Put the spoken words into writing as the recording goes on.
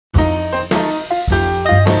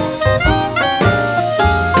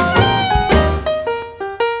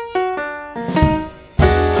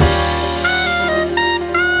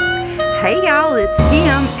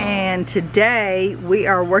today we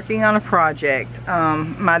are working on a project.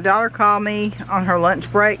 My daughter called me on her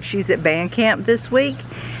lunch break. She's at band camp this week,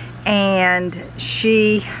 and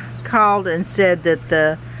she called and said that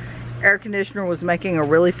the air conditioner was making a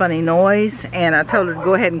really funny noise, and I told her to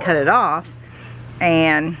go ahead and cut it off.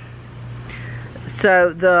 And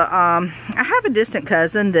so I have a distant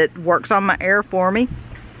cousin that works on my air for me,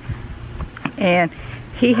 and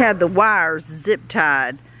he had the wires zip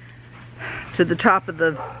tied to the top of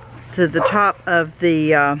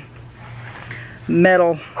the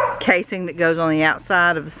metal casing that goes on the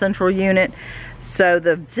outside of the central unit. So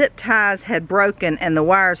the zip ties had broken and the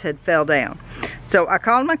wires had fell down. So I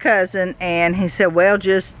called my cousin, and he said, well,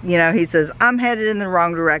 just, you know, he says, I'm headed in the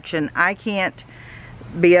wrong direction. I can't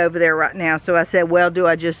be over there right now. So I said, well, do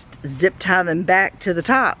I just zip tie them back to the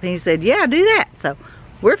top? And he said, yeah, do that. So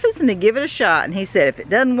we're fixing to give it a shot. And he said, if it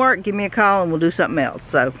doesn't work, give me a call and we'll do something else.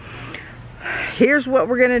 So here's what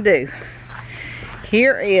we're going to do.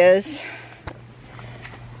 Here is,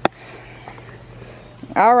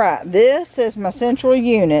 alright, this is my central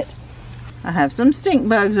unit. I have some stink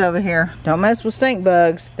bugs over here. Don't mess with stink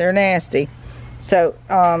bugs. They're nasty. So,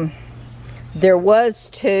 there was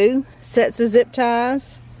 2 sets of zip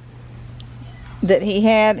ties that he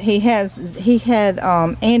had. He had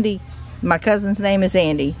Andy, my cousin's name is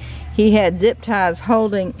Andy. He had zip ties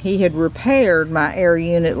holding, he had repaired my air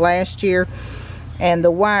unit last year, and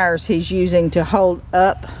the wires he's using to hold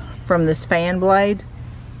up from this fan blade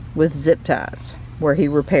with zip ties where he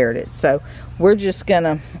repaired it. So I'm just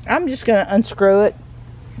gonna unscrew it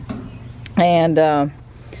and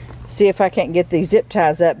see if I can't get these zip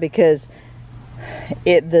ties up, because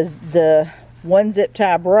the one zip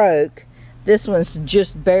tie broke. This one's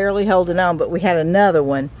just barely holding on, but we had another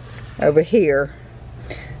one over here,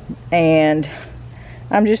 and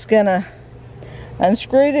I'm just gonna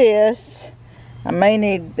unscrew this. I may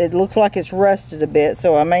need, it looks like it's rusted a bit,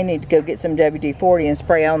 so I may need to go get some WD-40 and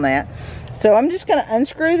spray on that. So I'm just gonna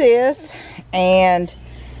unscrew this and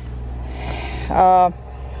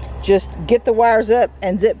just get the wires up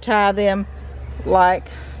and zip tie them like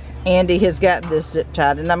Andy has got this zip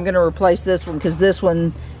tied. And I'm gonna replace this one because this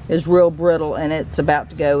one is real brittle and it's about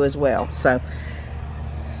to go as well. So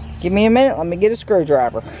give me a minute, let me get a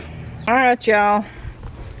screwdriver. Alright, y'all,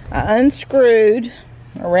 I unscrewed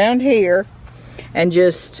around here, and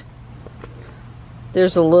just,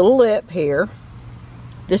 there's a little lip here.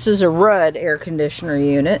 This is a Rudd air conditioner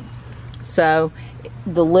unit, so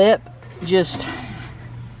the lip just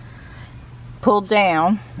pulled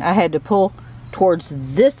down. I had to pull towards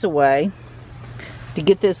this way to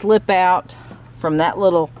get this lip out from that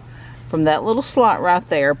little slot right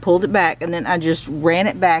there. Pulled it back, and then I just ran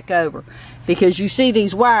it back over, because you see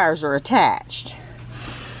these wires are attached,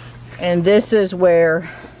 and this is where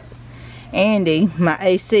Andy, my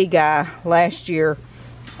AC guy, last year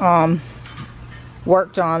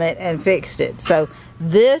worked on it and fixed it. So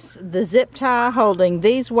the zip tie holding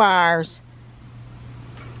these wires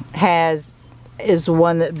is the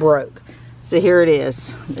one that broke. So here it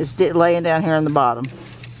is. It's laying down here on the bottom.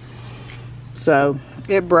 So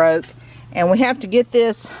it broke, and we have to get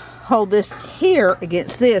this, hold this here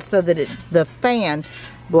against this so that the fan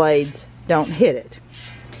blades don't hit it.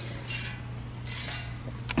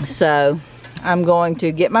 So I'm going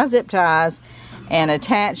to get my zip ties and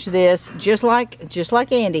attach this just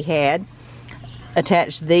like Andy had.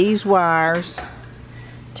 Attach these wires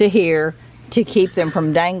to here to keep them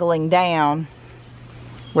from dangling down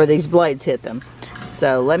where these blades hit them.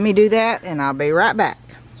 So let me do that and I'll be right back.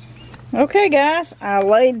 Okay guys, I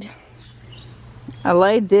laid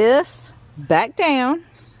this back down,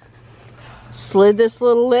 slid this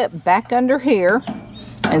little lip back under here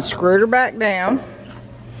and screwed her back down.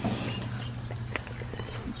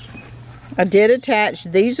 I did attach,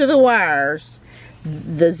 these are the wires.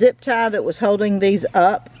 The zip tie that was holding these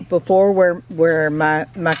up before, where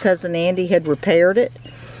my cousin Andy had repaired it,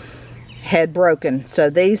 had broken. So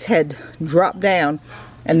these had dropped down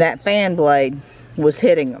and that fan blade was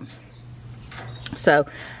hitting them. So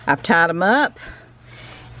I've tied them up,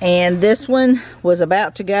 and this one was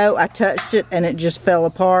about to go. I touched it and it just fell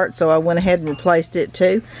apart, so I went ahead and replaced it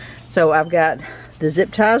too. So I've got the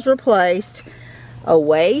zip ties replaced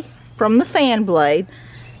away from the fan blade.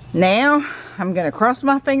 Now I'm going to cross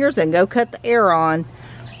my fingers and go cut the air on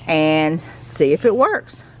and see if it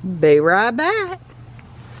works. Be right back.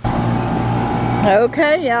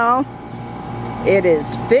 Okay y'all, it is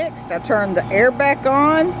fixed. I turned the air back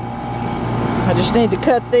on. I just need to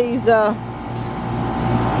cut these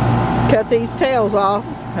tails off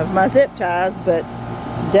of my zip ties, but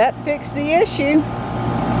that fixed the issue.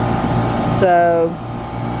 So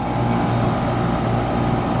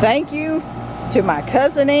Thank you to my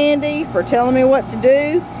cousin Andy for telling me what to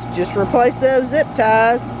do. Just replace those zip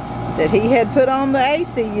ties that he had put on the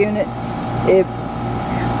AC unit.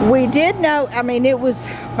 We did know, I mean, it was,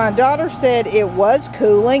 my daughter said it was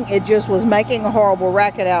cooling, it just was making a horrible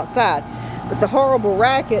racket outside. But the horrible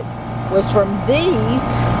racket was from these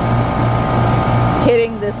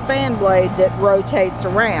hitting this fan blade that rotates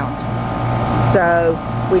around. So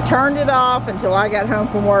we turned it off until I got home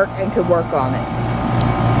from work and could work on it.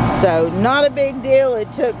 So not a big deal.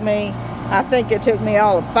 It took me, I think it took me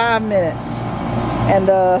all of 5 minutes. And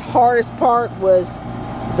the hardest part was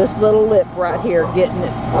this little lip right here, getting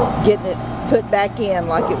it put back in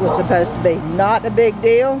like it was supposed to be. Not a big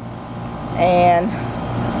deal. And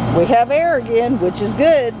we have air again, which is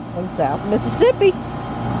good in South Mississippi.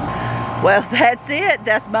 Well, that's it.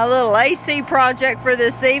 That's my little AC project for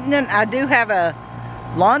this evening. I do have a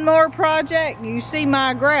lawnmower project. You see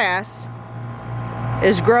my grass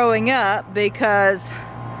is growing up because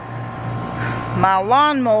my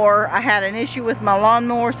lawnmower, I had an issue with my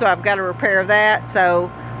lawnmower, so I've got to repair that.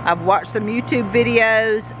 So I've watched some YouTube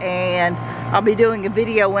videos, and I'll be doing a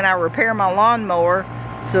video when I repair my lawnmower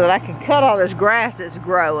so that I can cut all this grass that's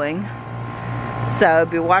growing. So I'll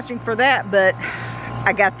be watching for that, but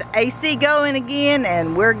I got the AC going again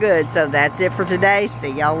and we're good. So that's it for today. See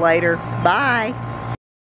y'all later. Bye.